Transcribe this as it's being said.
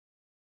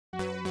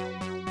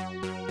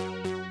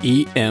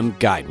EM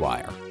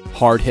Guidewire,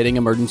 hard-hitting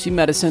emergency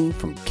medicine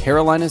from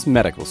Carolinas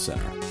Medical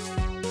Center.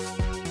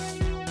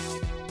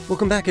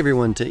 Welcome back,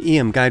 everyone, to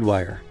EM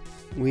Guidewire.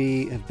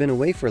 We have been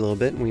away for a little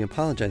bit, and we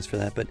apologize for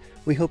that, but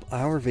we hope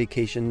our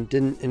vacation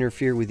didn't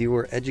interfere with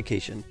your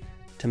education.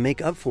 To make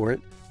up for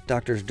it,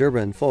 Doctors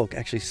Durba and Folk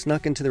actually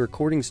snuck into the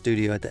recording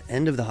studio at the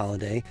end of the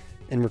holiday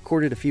and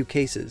recorded a few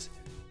cases.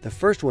 The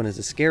first one is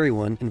a scary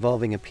one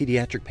involving a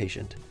pediatric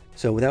patient.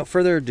 So without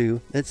further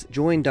ado, let's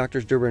join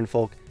Doctors Durba and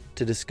Folk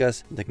to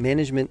discuss the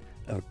management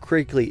of a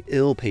critically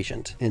ill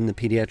patient in the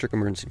pediatric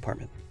emergency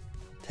department.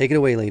 Take it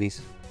away,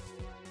 ladies.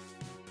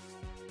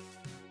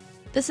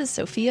 This is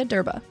Sophia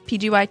Durba,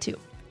 PGY2.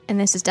 And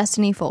this is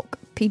Destiny Folk,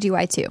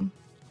 PGY2.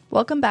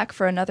 Welcome back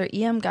for another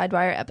EM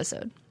Guidewire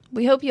episode.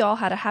 We hope you all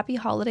had a happy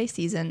holiday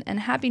season and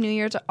Happy New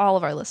Year to all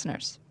of our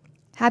listeners.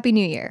 Happy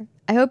New Year.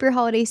 I hope your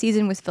holiday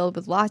season was filled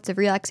with lots of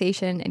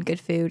relaxation and good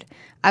food.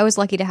 I was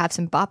lucky to have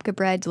some babka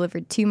bread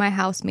delivered to my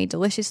house made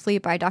deliciously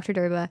by Dr.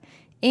 Durba,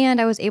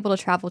 and I was able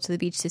to travel to the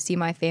beach to see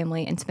my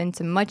family and spend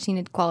some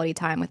much-needed quality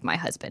time with my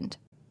husband.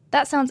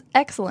 That sounds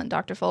excellent,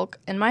 Dr. Folk,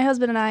 and my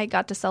husband and I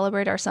got to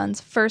celebrate our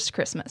son's first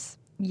Christmas.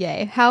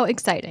 Yay, how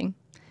exciting.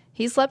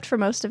 He slept for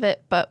most of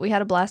it, but we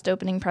had a blast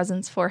opening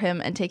presents for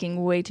him and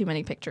taking way too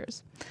many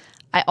pictures.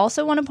 I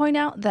also want to point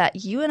out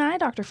that you and I,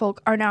 Dr.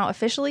 Folk, are now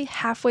officially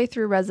halfway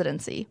through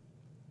residency.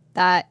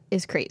 That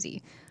is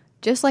crazy.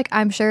 Just like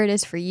I'm sure it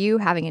is for you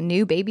having a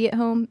new baby at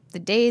home, the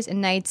days and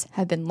nights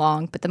have been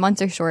long, but the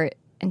months are short,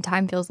 and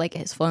time feels like it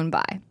has flown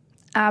by.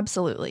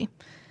 Absolutely.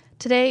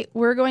 Today,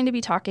 we're going to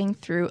be talking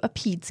through a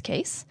PEDS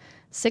case.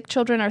 Sick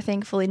children are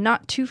thankfully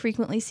not too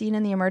frequently seen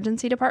in the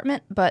emergency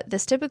department, but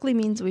this typically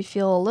means we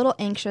feel a little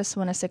anxious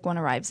when a sick one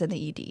arrives in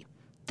the ED.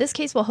 This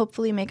case will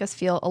hopefully make us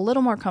feel a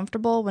little more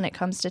comfortable when it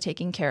comes to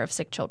taking care of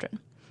sick children.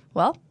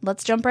 Well,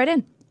 let's jump right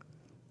in.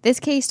 This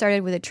case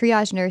started with a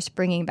triage nurse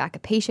bringing back a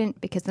patient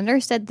because the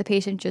nurse said the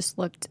patient just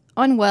looked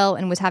unwell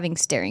and was having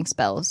staring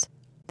spells.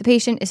 The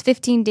patient is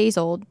 15 days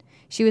old.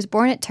 She was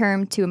born at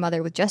term to a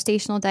mother with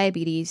gestational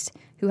diabetes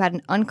who had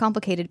an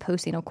uncomplicated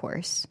postnatal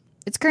course.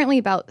 It's currently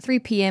about 3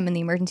 p.m. in the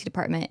emergency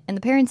department, and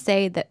the parents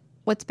say that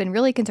what's been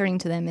really concerning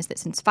to them is that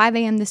since 5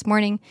 a.m. this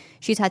morning,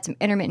 she's had some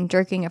intermittent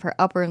jerking of her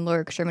upper and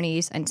lower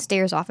extremities and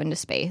stares off into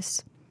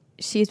space.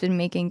 She's been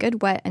making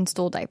good wet and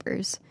stool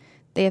diapers.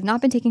 They have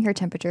not been taking her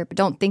temperature, but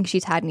don't think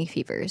she's had any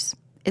fevers.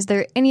 Is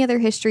there any other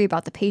history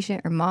about the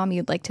patient or mom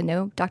you'd like to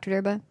know, Dr.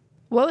 Durba?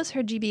 What was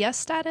her GBS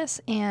status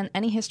and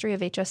any history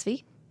of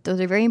HSV? Those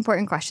are very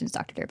important questions,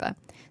 Dr. Durba.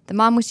 The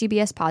mom was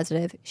GBS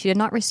positive. She did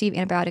not receive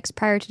antibiotics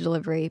prior to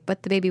delivery,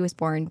 but the baby was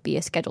born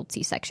via scheduled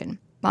C-section.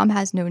 Mom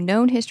has no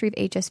known history of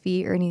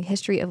HSV or any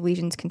history of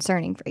lesions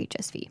concerning for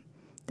HSV.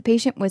 The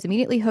patient was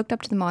immediately hooked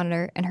up to the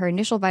monitor, and her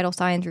initial vital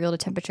signs revealed a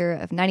temperature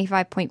of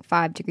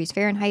 95.5 degrees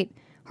Fahrenheit,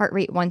 heart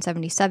rate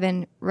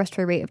 177,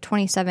 respiratory rate of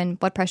 27,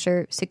 blood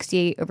pressure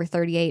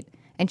 68/38,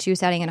 and she was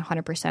sitting at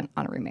 100%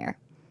 on a room air.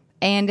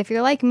 And if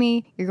you're like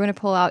me, you're going to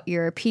pull out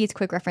your PEDS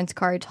quick reference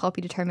card to help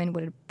you determine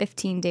what a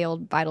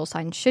 15-day-old vital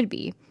sign should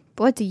be.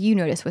 But what do you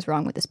notice was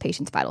wrong with this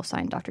patient's vital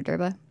sign, Dr.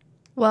 Durba?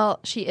 Well,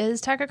 she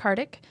is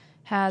tachycardic,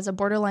 has a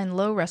borderline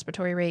low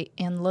respiratory rate,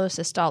 and low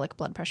systolic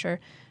blood pressure.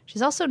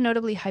 She's also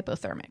notably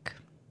hypothermic.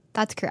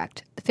 That's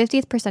correct. The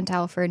 50th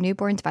percentile for a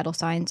newborn's vital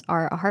signs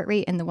are a heart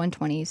rate in the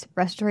 120s,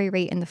 respiratory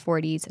rate in the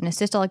 40s, and a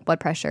systolic blood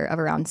pressure of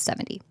around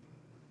 70.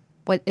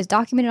 What is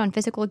documented on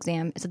physical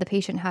exam is that the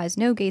patient has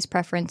no gaze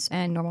preference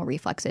and normal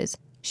reflexes.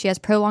 She has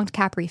prolonged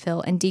cap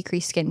refill and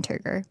decreased skin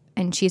turgor,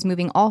 and she is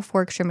moving all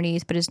 4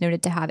 extremities but is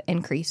noted to have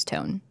increased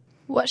tone.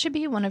 What should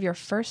be one of your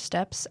first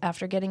steps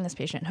after getting this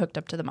patient hooked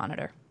up to the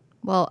monitor?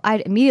 Well,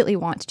 I'd immediately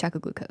want to check a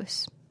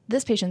glucose.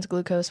 This patient's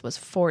glucose was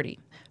 40.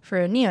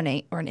 For a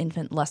neonate, or an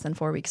infant less than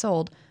 4 weeks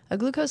old, a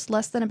glucose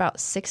less than about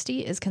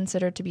 60 is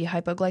considered to be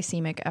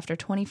hypoglycemic after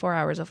 24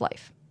 hours of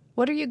life.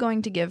 What are you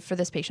going to give for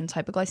this patient's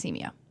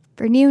hypoglycemia?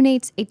 For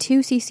neonates, a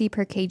 2 cc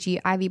per kg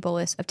IV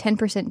bolus of 10%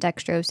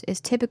 dextrose is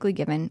typically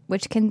given,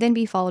 which can then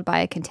be followed by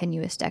a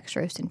continuous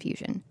dextrose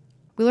infusion.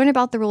 We learn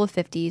about the rule of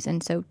 50s,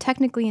 and so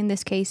technically in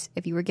this case,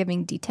 if you were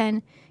giving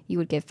D10, you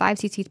would give 5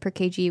 cc's per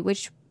kg,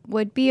 which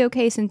would be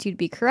okay since you'd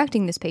be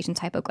correcting this patient's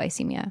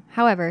hypoglycemia.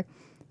 However,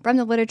 from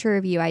the literature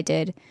review I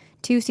did,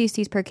 2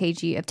 cc's per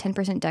kg of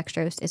 10%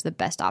 dextrose is the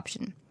best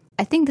option.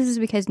 I think this is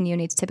because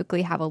neonates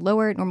typically have a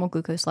lower normal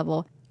glucose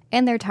level,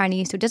 and they're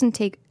tiny, so it doesn't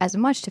take as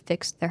much to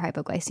fix their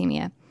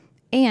hypoglycemia.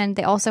 And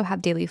they also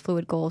have daily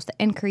fluid goals that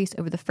increase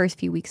over the first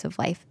few weeks of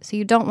life, so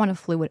you don't want to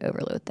fluid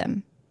overload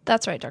them.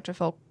 That's right, Dr.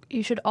 Folk.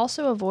 You should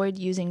also avoid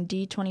using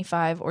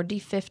D25 or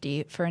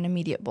D50 for an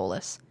immediate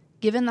bolus.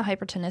 Given the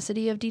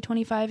hypertonicity of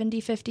D25 and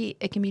D50,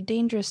 it can be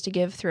dangerous to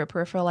give through a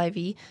peripheral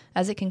IV,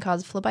 as it can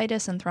cause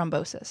phlebitis and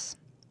thrombosis.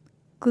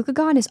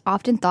 Glucagon is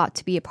often thought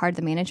to be a part of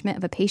the management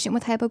of a patient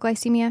with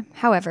hypoglycemia.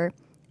 However,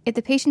 if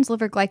the patient's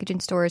liver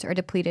glycogen stores are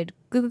depleted,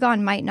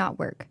 glucagon might not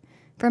work.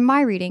 From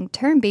my reading,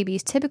 term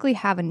babies typically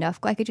have enough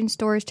glycogen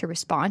stores to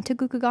respond to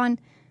glucagon.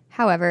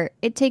 However,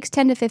 it takes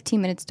 10 to 15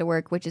 minutes to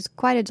work, which is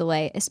quite a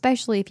delay,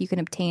 especially if you can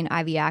obtain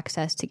IV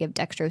access to give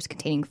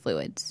dextrose-containing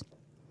fluids.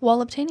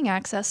 While obtaining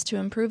access to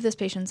improve this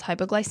patient's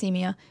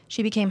hypoglycemia,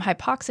 she became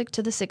hypoxic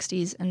to the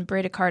 60s and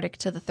bradycardic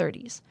to the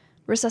 30s.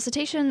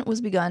 Resuscitation was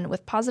begun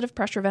with positive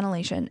pressure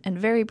ventilation and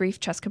very brief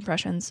chest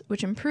compressions,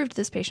 which improved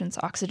this patient's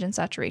oxygen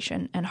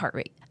saturation and heart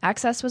rate.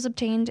 Access was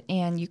obtained,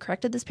 and you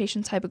corrected this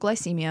patient's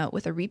hypoglycemia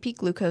with a repeat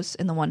glucose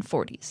in the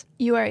 140s.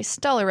 You are a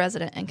stellar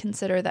resident and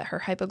consider that her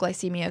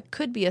hypoglycemia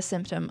could be a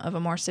symptom of a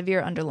more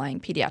severe underlying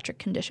pediatric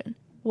condition.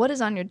 What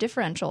is on your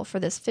differential for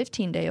this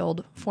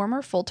 15-day-old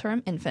former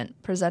full-term infant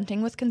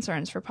presenting with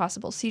concerns for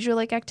possible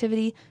seizure-like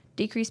activity,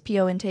 decreased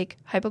PO intake,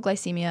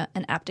 hypoglycemia,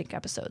 and aptic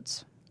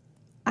episodes?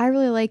 I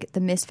really like the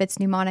Misfits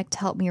mnemonic to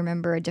help me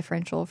remember a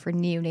differential for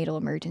neonatal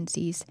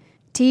emergencies.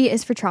 T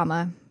is for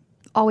trauma.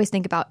 Always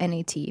think about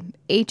NAT.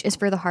 H is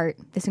for the heart.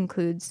 This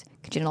includes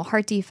congenital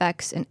heart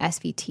defects and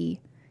SVT.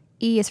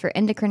 E is for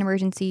endocrine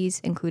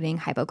emergencies, including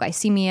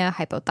hypoglycemia,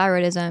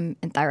 hypothyroidism,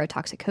 and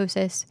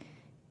thyrotoxicosis.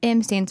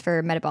 M stands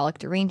for metabolic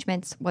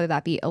derangements, whether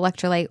that be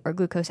electrolyte or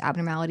glucose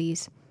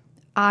abnormalities.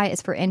 I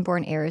is for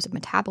inborn errors of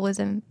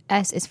metabolism.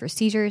 S is for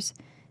seizures.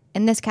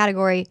 In this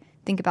category,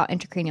 think about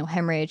intracranial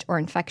hemorrhage or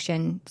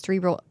infection,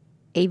 cerebral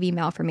AV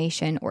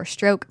malformation, or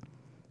stroke.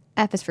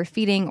 F is for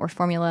feeding or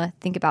formula.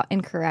 Think about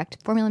incorrect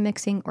formula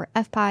mixing or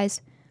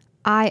FPIES.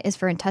 I is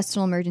for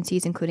intestinal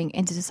emergencies, including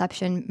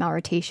intussusception,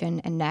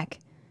 malrotation, and neck.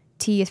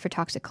 T is for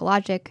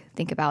toxicologic.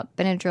 Think about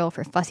Benadryl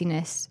for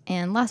fussiness.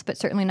 And last but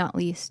certainly not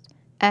least,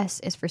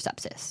 S is for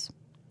sepsis.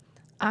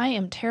 I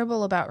am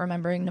terrible about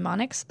remembering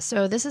mnemonics,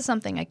 so this is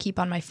something I keep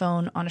on my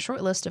phone on a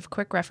short list of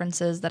quick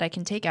references that I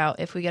can take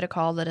out if we get a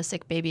call that a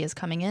sick baby is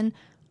coming in,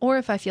 or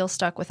if I feel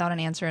stuck without an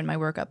answer in my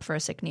workup for a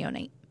sick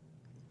neonate.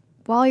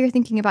 While you're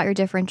thinking about your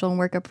differential and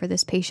workup for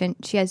this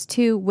patient, she has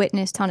 2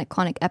 witnessed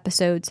tonic-clonic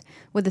episodes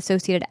with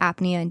associated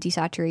apnea and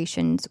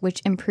desaturations,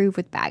 which improve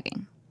with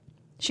bagging.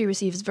 She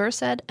receives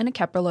Versed and a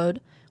Keprolode.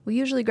 We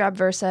usually grab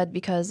Versed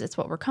because it's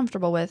what we're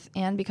comfortable with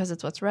and because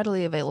it's what's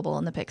readily available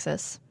in the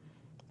Pyxis.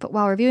 But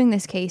while reviewing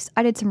this case,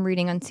 I did some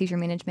reading on seizure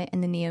management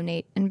in the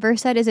neonate, and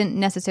Versed isn't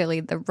necessarily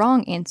the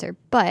wrong answer,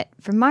 but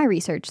from my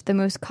research, the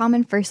most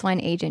common first-line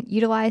agent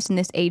utilized in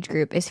this age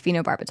group is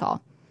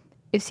phenobarbital.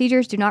 If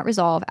seizures do not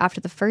resolve after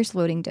the first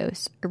loading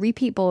dose, a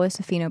repeat bolus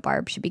of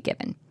phenobarb should be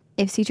given.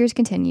 If seizures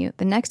continue,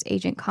 the next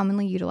agent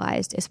commonly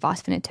utilized is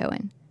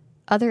fosphenytoin.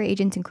 Other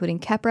agents, including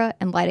Keppra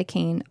and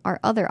lidocaine, are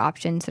other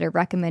options that are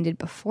recommended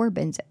before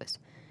benzos.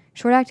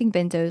 Short-acting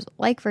benzos,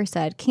 like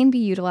Versed, can be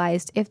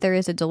utilized if there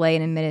is a delay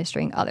in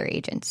administering other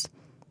agents.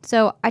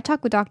 So I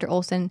talked with Dr.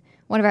 Olson,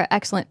 one of our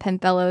excellent Penn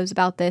Fellows,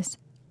 about this,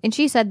 and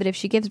she said that if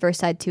she gives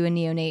Versed to a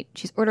neonate,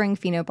 she's ordering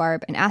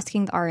phenobarb and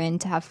asking the RN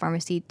to have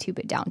pharmacy tube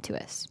it down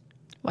to us.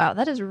 Wow,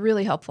 that is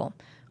really helpful.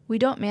 We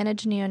don't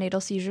manage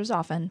neonatal seizures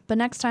often, but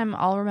next time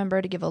I'll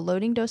remember to give a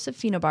loading dose of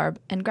phenobarb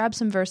and grab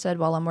some Versed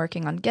while I'm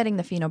working on getting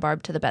the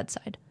phenobarb to the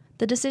bedside.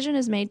 The decision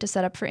is made to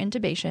set up for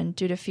intubation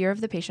due to fear of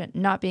the patient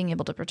not being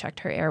able to protect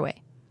her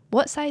airway.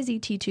 What size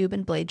ET tube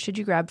and blade should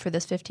you grab for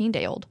this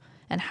 15-day-old,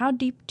 and how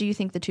deep do you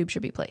think the tube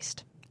should be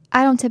placed?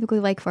 I don't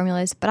typically like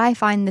formulas, but I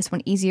find this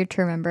one easier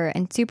to remember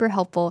and super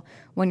helpful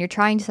when you're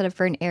trying to set up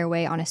for an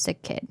airway on a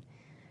sick kid.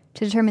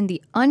 To determine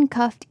the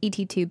uncuffed ET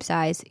tube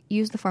size,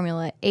 use the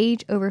formula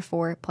age over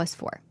 4 plus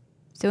 4.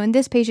 So in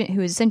this patient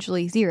who is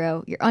essentially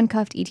 0, your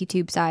uncuffed ET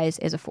tube size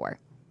is a 4.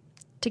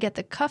 To get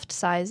the cuffed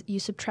size, you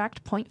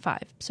subtract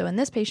 0.5. So in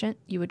this patient,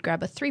 you would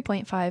grab a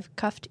 3.5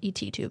 cuffed ET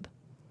tube.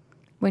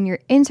 When you're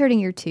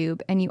inserting your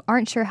tube and you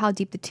aren't sure how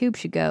deep the tube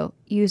should go,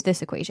 use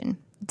this equation.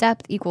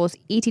 Depth equals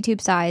ET tube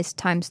size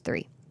times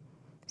 3.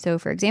 So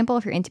for example,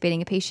 if you're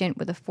intubating a patient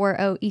with a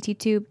 4.0 ET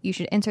tube, you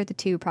should insert the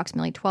tube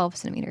approximately 12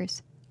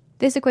 centimeters.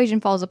 This equation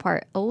falls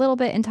apart a little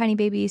bit in tiny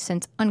babies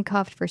since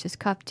uncuffed versus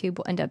cuffed tube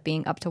will end up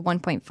being up to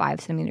 1.5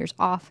 centimeters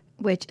off,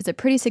 which is a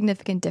pretty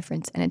significant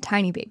difference in a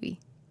tiny baby.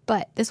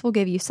 But this will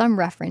give you some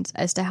reference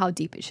as to how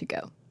deep it should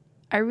go.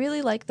 I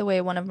really like the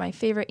way one of my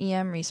favorite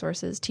EM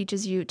resources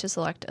teaches you to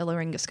select a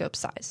laryngoscope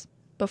size.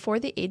 Before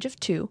the age of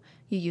 2,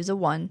 you use a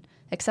 1,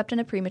 except in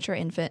a premature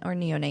infant or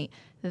neonate,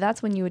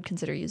 that's when you would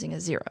consider using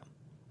a 0.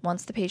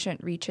 Once the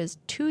patient reaches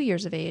 2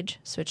 years of age,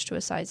 switch to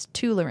a size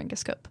 2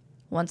 laryngoscope.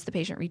 Once the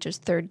patient reaches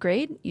 3rd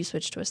grade, you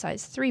switch to a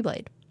size 3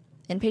 blade.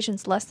 In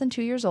patients less than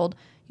 2 years old,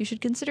 you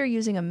should consider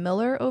using a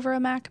Miller over a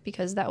Mac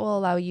because that will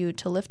allow you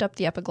to lift up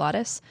the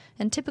epiglottis,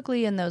 and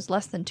typically in those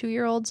less than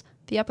 2-year-olds,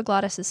 the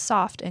epiglottis is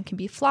soft and can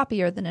be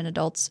floppier than in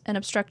adults and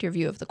obstruct your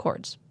view of the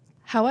cords.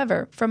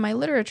 However, from my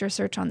literature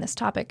search on this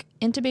topic,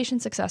 intubation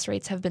success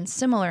rates have been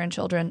similar in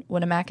children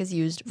when a Mac is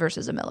used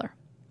versus a Miller.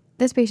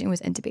 This patient was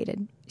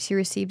intubated. She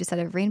received a set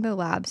of Rainbow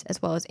labs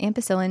as well as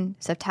ampicillin,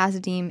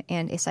 ceftazidime,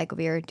 and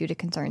acyclovir due to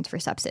concerns for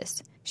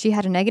sepsis. She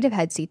had a negative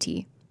head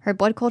CT. Her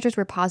blood cultures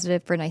were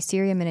positive for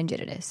Neisseria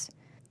meningitidis.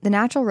 The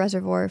natural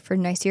reservoir for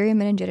Neisseria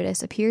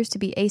meningitidis appears to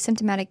be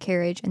asymptomatic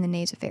carriage in the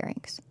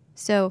nasopharynx.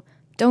 So,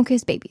 don't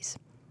kiss babies.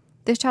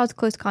 This child's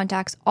close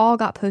contacts all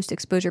got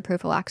post-exposure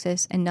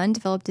prophylaxis and none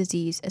developed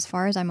disease as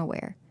far as I'm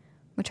aware.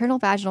 Maternal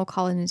vaginal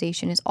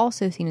colonization is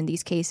also seen in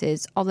these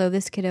cases, although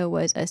this kiddo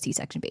was a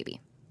C-section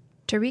baby.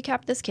 To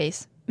recap this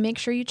case, make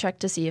sure you check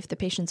to see if the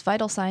patient's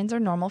vital signs are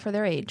normal for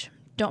their age.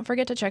 Don't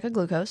forget to check a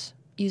glucose.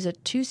 Use a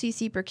 2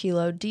 cc per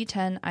kilo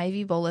D10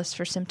 IV bolus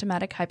for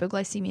symptomatic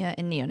hypoglycemia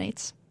in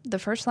neonates. The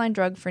first-line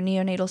drug for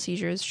neonatal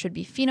seizures should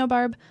be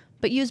phenobarb,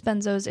 but use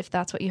benzos if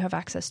that's what you have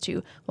access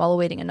to while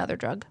awaiting another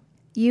drug.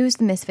 Use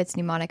the Misfits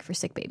mnemonic for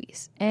sick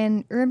babies.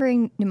 And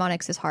remembering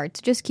mnemonics is hard,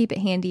 so just keep it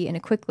handy in a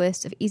quick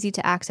list of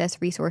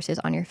easy-to-access resources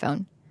on your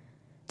phone.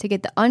 To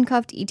get the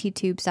uncuffed ET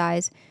tube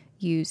size,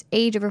 use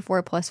age over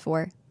 4 plus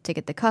 4. To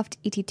get the cuffed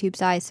ET tube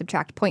size,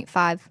 subtract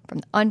 0.5 from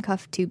the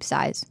uncuffed tube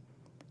size.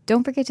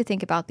 Don't forget to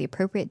think about the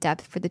appropriate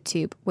depth for the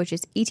tube, which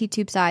is ET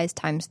tube size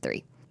times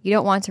 3. You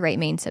don't want to right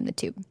main stem the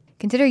tube.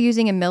 Consider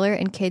using a Miller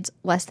in kids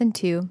less than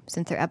 2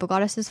 since their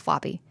epiglottis is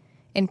floppy.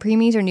 In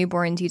preemies or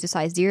newborns, use a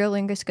size 0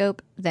 laryngoscope,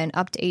 then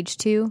up to age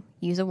 2,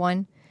 use a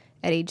 1.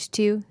 At age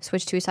 2,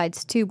 switch to a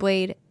size 2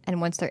 blade, and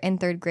once they're in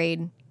 3rd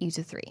grade, use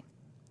a 3.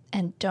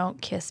 And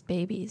don't kiss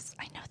babies.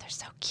 I know they're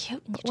so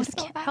cute, and you just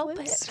can't help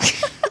lips?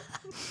 it.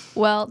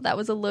 Well, that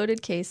was a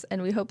loaded case,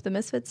 and we hope the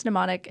Misfits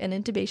mnemonic and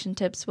intubation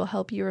tips will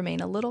help you remain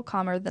a little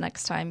calmer the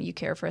next time you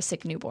care for a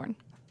sick newborn.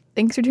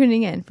 Thanks for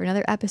tuning in for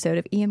another episode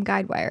of EM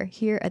Guidewire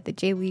here at the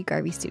J. Lee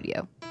Garvey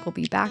Studio. We'll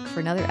be back for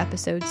another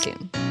episode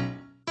soon.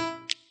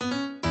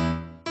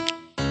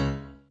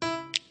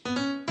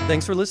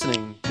 Thanks for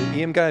listening to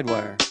EM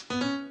Guidewire.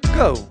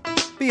 Go!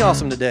 Be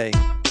awesome today!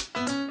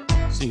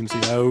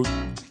 CMC out.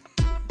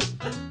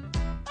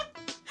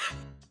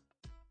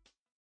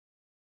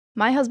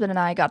 My husband and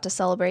I got to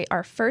celebrate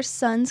our first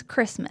son's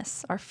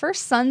Christmas. Our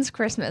first son's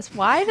Christmas.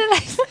 Why did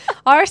I...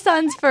 Our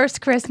son's first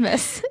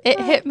Christmas. It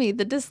hit me,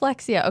 the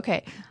dyslexia.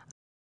 Okay.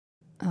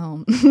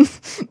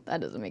 That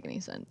doesn't make any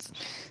sense.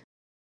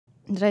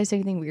 Did I say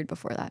anything weird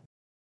before that?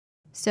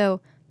 So,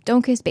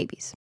 don't kiss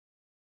babies.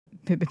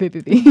 Okay,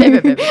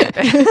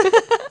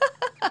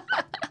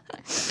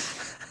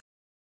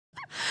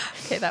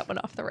 that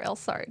went off the rails.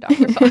 Sorry,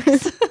 Dr.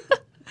 Fox.